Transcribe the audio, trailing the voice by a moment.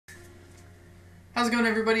How's it going,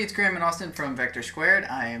 everybody? It's Graeme and Austin from Vector Squared.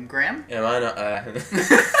 I am Graeme. Am I not? I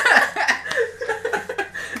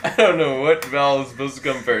don't know what vowel is supposed to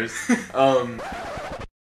come first.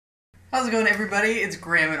 How's it going, everybody? It's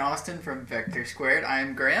Graeme and Austin from Vector Squared. I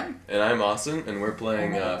am Graeme. And I'm Austin, and we're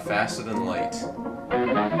playing Faster Than Light.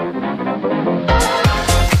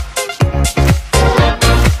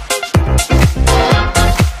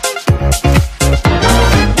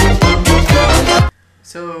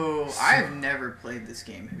 So, I've never played this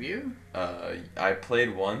game. Have you? I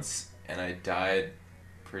played once, and I died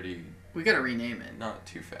pretty... We gotta rename it. Not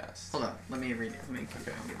too fast. Hold on. Let me rename. Let me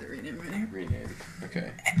get the rename right here. Rename.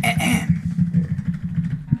 Okay.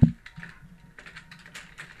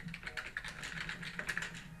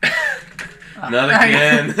 Not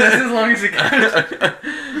again. That's as long as it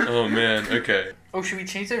goes. Oh, man. Okay. Oh, should we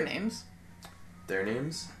change their names? Their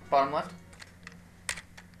names? Bottom left?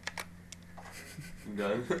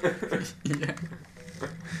 Done? Yeah.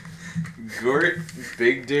 Gort,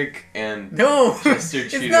 Big Dick, and No! Chester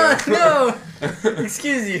It's Cheeto. not! No!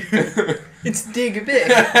 Excuse you. It's Dig Big.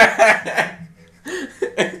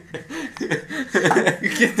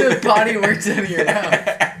 You get the body words out of your mouth.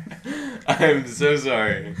 I'm so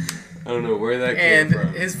sorry. I don't know where that came And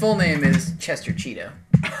from. his full name is Chester Cheeto.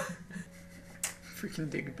 Freaking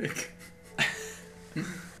Dig Big.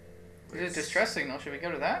 There's a distress signal. Should we go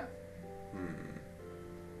to that?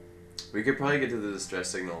 We could probably get to the distress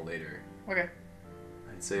signal later. Okay.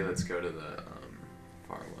 I'd say let's go to the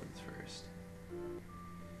far ones first.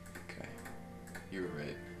 Okay. You were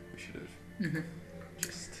right. We should have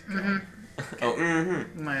just gone. Oh,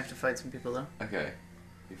 We might have to fight some people, though. Okay.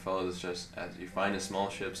 You follow the distress as you find a small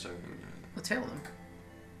ship starting. Let's hail them.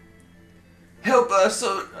 Help us!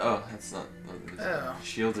 Oh, that's not... Oh.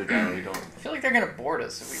 Shields are down. We don't... I feel like they're gonna board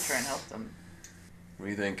us if we try and help them. What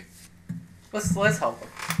do you think? Let's help them.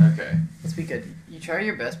 Okay. Let's be good. You try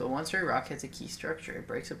your best, but once your rock hits a key structure, it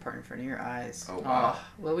breaks apart in front of your eyes. Oh, wow.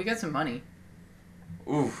 Well, we got some money.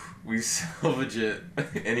 Oof, we salvage it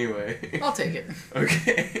anyway. I'll take it.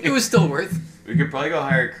 Okay. It was still worth. We could probably go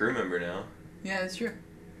hire a crew member now, Yeah, that's true.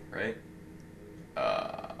 right?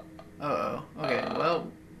 Uh-oh. Okay,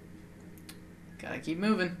 well, gotta keep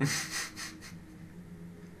moving.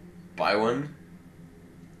 Buy one?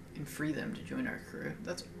 And free them to join our crew.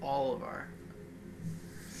 That's all of our...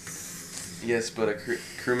 Yes, but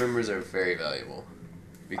crew members are very valuable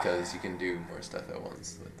because you can do more stuff at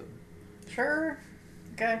once with them. Sure.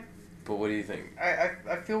 Okay. But what do you think?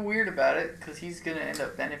 I feel weird about it, because he's gonna end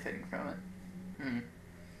up benefiting from it.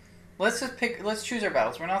 Let's choose our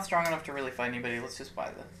battles. We're not strong enough to really fight anybody. Let's just buy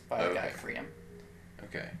the guy, free him.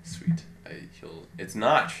 Okay, sweet. It's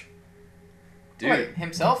Notch. Dude. Wait,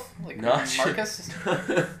 himself? Like Notch. Marcus?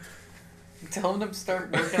 Tell him to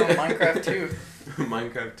start working on Minecraft 2.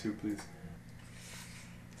 Minecraft 2, please.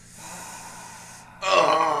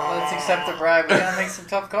 Let's accept the bribe. We gotta make some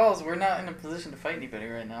tough calls. We're not in a position to fight anybody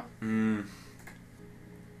right now. I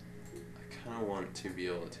kind of want to be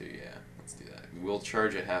able to, yeah. Let's do that. We'll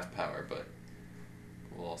charge at half power, but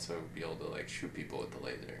we'll also be able to, like, shoot people with the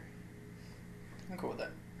laser. I'm cool with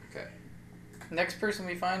that. Okay. Next person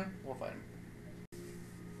we find, we'll fight him.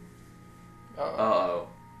 Uh-oh.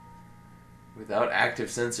 Without active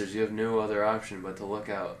sensors, you have no other option but to look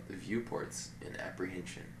out the viewports in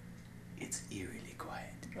apprehension. It's eerily quiet.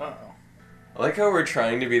 Uh-oh. I like how we're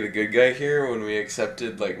trying to be the good guy here when we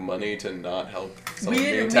accepted, like, money to not help someone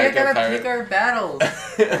We being attacked by gotta pirates. pick our battles.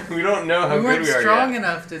 We don't know how We good weren't we are strong yet.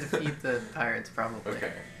 enough to defeat the pirates, probably.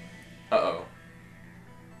 Okay. Uh-oh.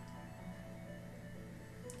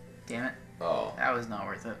 Damn it. Oh. That was not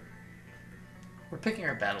worth it. We're picking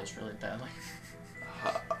our battles really badly.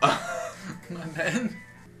 My bad.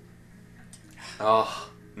 Oh,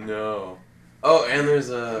 no. Oh, and there's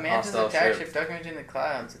a Mantis hostile attack ship. ship documented in the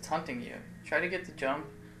clouds. It's hunting you. Try to get the jump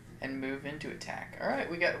and move into attack.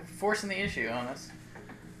 Alright, we got forcing the issue on us.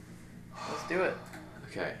 Let's do it.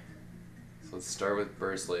 Okay. So let's start with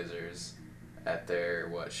burst lasers at their,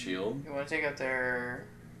 what, shield? You want to take out their...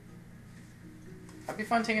 That'd be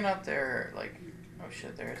fun taking out their, like... Oh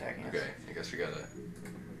shit, they're attacking us. Okay, I guess we gotta...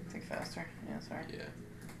 Think faster. Yeah, sorry.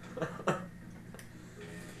 Yeah.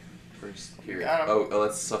 First, here. Got 'em. Oh,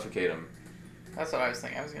 let's suffocate them. That's what I was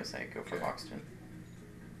thinking. I was going to say go for Okay. oxygen.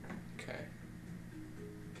 Okay.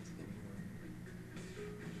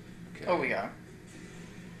 Okay. Oh, we got him.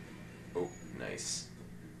 Oh, nice.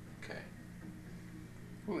 Okay.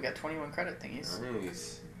 Ooh, we got 21 credit thingies.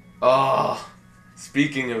 Nice. Oh!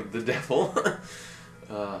 Speaking of the devil.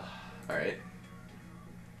 Alright.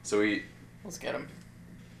 So we... Let's get him.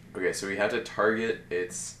 Okay, so we have to target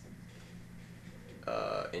its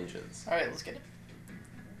engines. Alright, let's get it.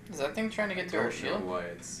 Is that thing trying to get I through our don't shield? know why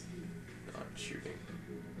it's not shooting.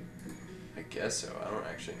 I guess so. I don't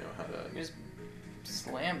actually know how to... You just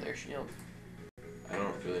slammed their shield. I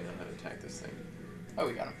don't really know how to attack this thing. Oh,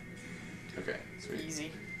 we got him. Okay, sweet.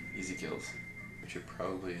 Easy. Easy kills. We should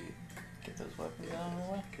probably Get those weapons out of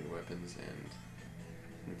the way. get weapons and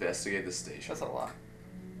investigate the station. That's a lot.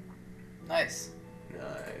 Nice.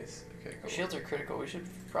 Nice. Okay, Our cool. shields are critical. We should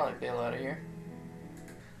probably bail out of here.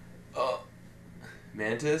 Oh,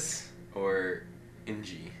 Mantis or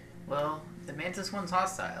NG? Well, the Mantis one's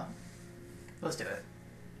hostile. Let's do it.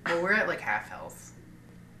 Well, we're at like half health.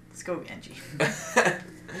 Let's go NG.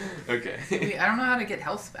 Okay. I don't know how to get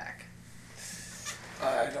health back.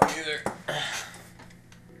 I don't either.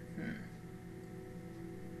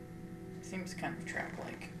 Seems kind of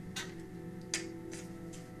trap-like.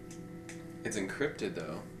 It's encrypted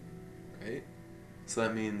though, right? So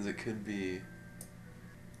that means it could be...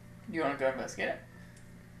 You want to go investigate it?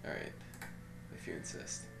 Alright, if you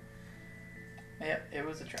insist. Yeah, it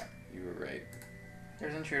was a trap. You were right.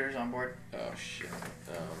 There's intruders on board. Oh shit.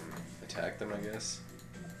 Attack them, I guess?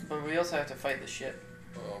 But we also have to fight the ship.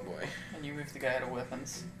 Oh boy. And you move the guy out of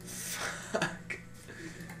weapons. Fuck.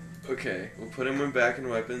 Okay, we'll put him back in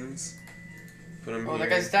weapons. Put him Oh, here. that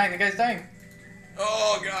guy's dying. The guy's dying.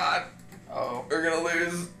 Oh god. Uh-oh. We're gonna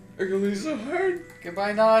lose. We're gonna lose so hard.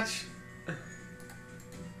 Goodbye, Notch.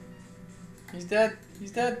 He's dead.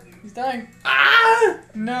 He's dead. He's dying. Ah!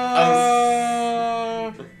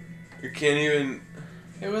 No! You can't even...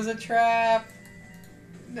 It was a trap.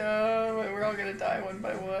 No, we're all gonna die one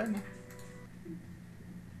by one.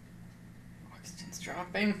 Oxygen's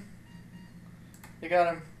dropping. They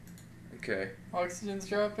got him. Okay. Oxygen's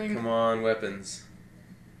dropping. Come on, weapons.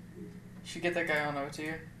 Should get that guy on over to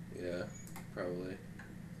you. Yeah, probably.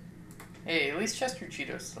 Hey, at least Chester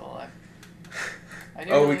Cheeto's still alive. I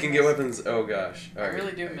do Oh, really we can get miss- weapons. Oh gosh. I Alright.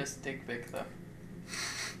 really do miss Dig Big though.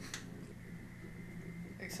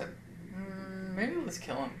 Except, maybe let's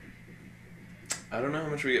kill him. I don't know how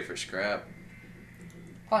much we get for scrap.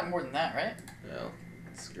 Probably more than that, right? Well,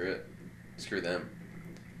 screw it. Screw them.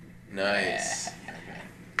 Nice.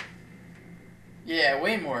 Yeah,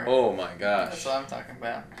 way more. Oh my gosh. That's what I'm talking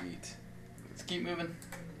about. Eat. Let's keep moving.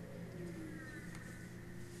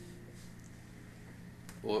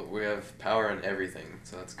 Well, we have power on everything,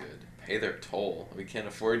 so that's good. Pay their toll. We can't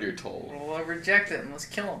afford your toll. We'll reject it and let's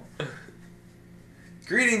kill him.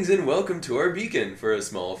 Greetings and welcome to our beacon. For a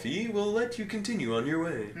small fee, we'll let you continue on your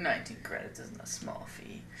way. 19 credits isn't a small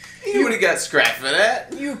fee. You would have got scrap for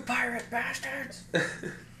that. You pirate bastards!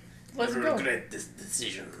 Let's go. regret this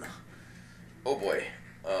decision. Oh boy.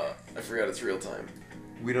 I forgot it's real time.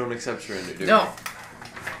 We don't accept surrender, do we? No!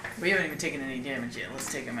 We haven't even taken any damage yet.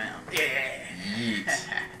 Let's take him out. Yeah! Yeet.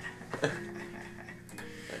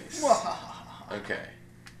 Nice. Whoa. Okay.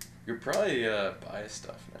 You're probably buy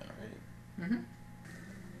stuff now, right? Mm-hmm.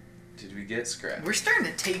 Did we get scrap? We're starting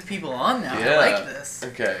to take people on now. Yeah. I like this.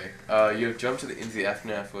 Okay. You have jumped into the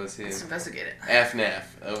FNAF. What Let's seems investigate it.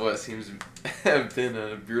 FNAF. What seems to have been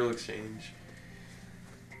a bureau exchange.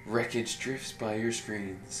 Wreckage drifts by your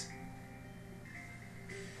screens.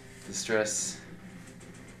 Distress.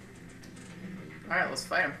 Alright, let's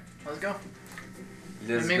fight him. Let's go.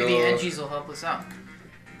 Let's And maybe go. the NGs will help us out.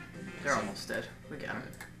 They're almost dead. We got them.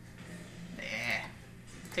 Yeah.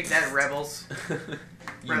 Take that, rebels.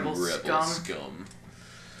 You Rebel rebel scum.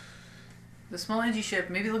 The small NG ship.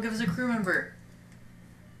 Maybe they'll give us a crew member.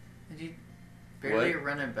 And you barely What?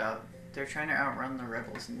 run about. They're trying to outrun the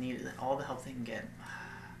rebels and need all the help they can get.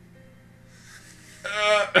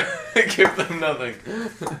 Give them nothing.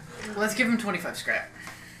 Let's give them 25 scrap.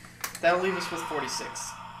 That'll leave us with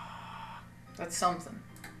 46. That's something.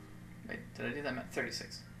 Wait, did I do that? At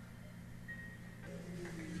 36.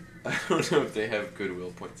 I don't know if they have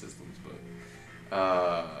goodwill point systems, but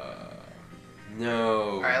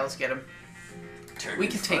no. All right, let's get him. We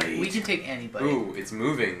can take anybody. Ooh, it's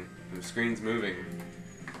moving. The screen's moving.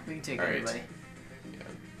 We can take All right. anybody. Yeah.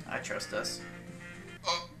 I trust us.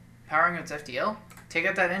 Oh, Powering its FTL. Take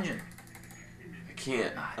out that engine. I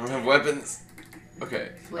can't. Ah, I don't have weapons.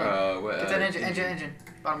 Okay. Flame. Get that engine.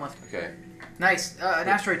 Bottom left. Okay. Nice. An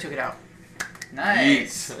asteroid took it out.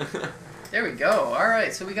 Nice. Yeet. There we go. All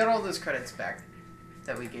right, so we got all those credits back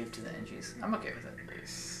that we gave to the NGs. I'm okay with it.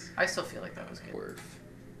 Nice. I still feel like that was good. Worth.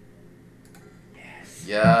 Yes.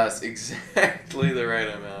 Yes, exactly the right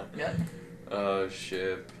amount. Yeah.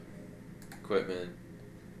 Ship. Equipment.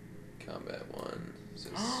 Combat 1.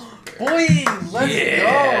 Boy, let's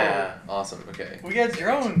Yeah! Awesome, okay. go. We got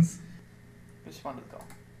drones. Respond to the call.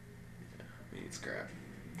 We need scrap.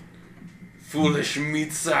 Foolish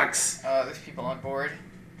meat sucks! There's people on board.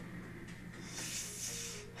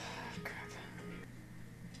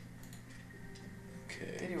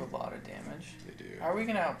 lot of damage. They do. How are we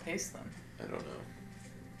gonna outpace them? I don't know.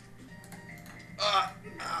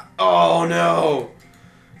 Oh no!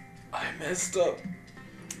 I messed up.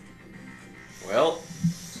 Well,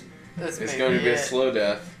 This it's may going to be it. a slow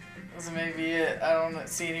death. This may be it. I don't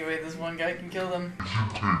see any way this one guy can kill them.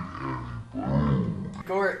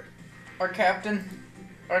 Gort, our captain,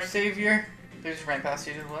 our savior. They just ran past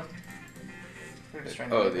you to the left. They're just trying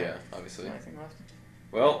to. Oh yeah, obviously. Anything left?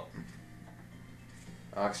 Well,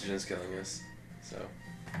 oxygen's killing us, so.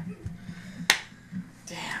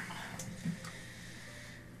 Damn.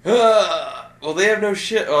 Well, they have no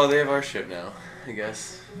ship. Oh, they have our ship now, I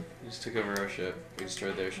guess. We just took over our ship. We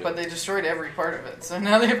destroyed their ship. But they destroyed every part of it, so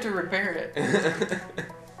now they have to repair it.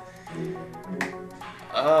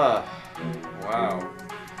 Wow.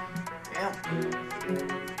 Damn.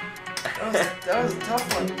 That was a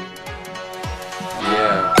tough one.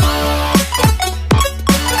 Yeah.